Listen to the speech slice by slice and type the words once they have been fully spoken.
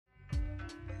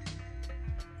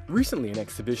Recently, an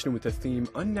exhibition with the theme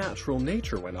Unnatural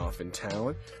Nature went off in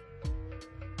town.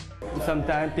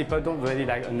 Sometimes people don't really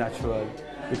like unnatural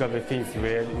because they think it's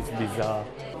weird, it's bizarre.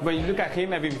 When you look at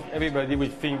him, everybody will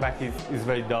think that he's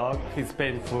very dark, he's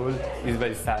painful, he's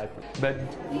very sad. But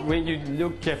when you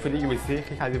look carefully, you will see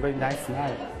he has a very nice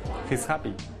smile. He's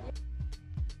happy.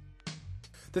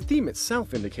 The theme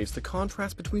itself indicates the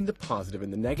contrast between the positive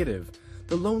and the negative,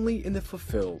 the lonely and the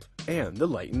fulfilled, and the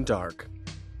light and dark.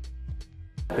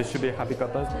 There should be a happy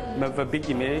couple, but the big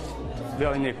image, they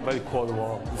are in a very cold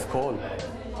world. It's cold.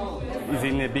 It's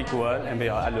in a big world and they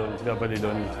are alone, they are very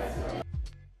lonely.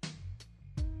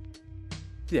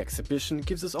 The exhibition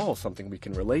gives us all something we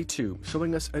can relate to,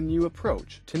 showing us a new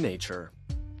approach to nature.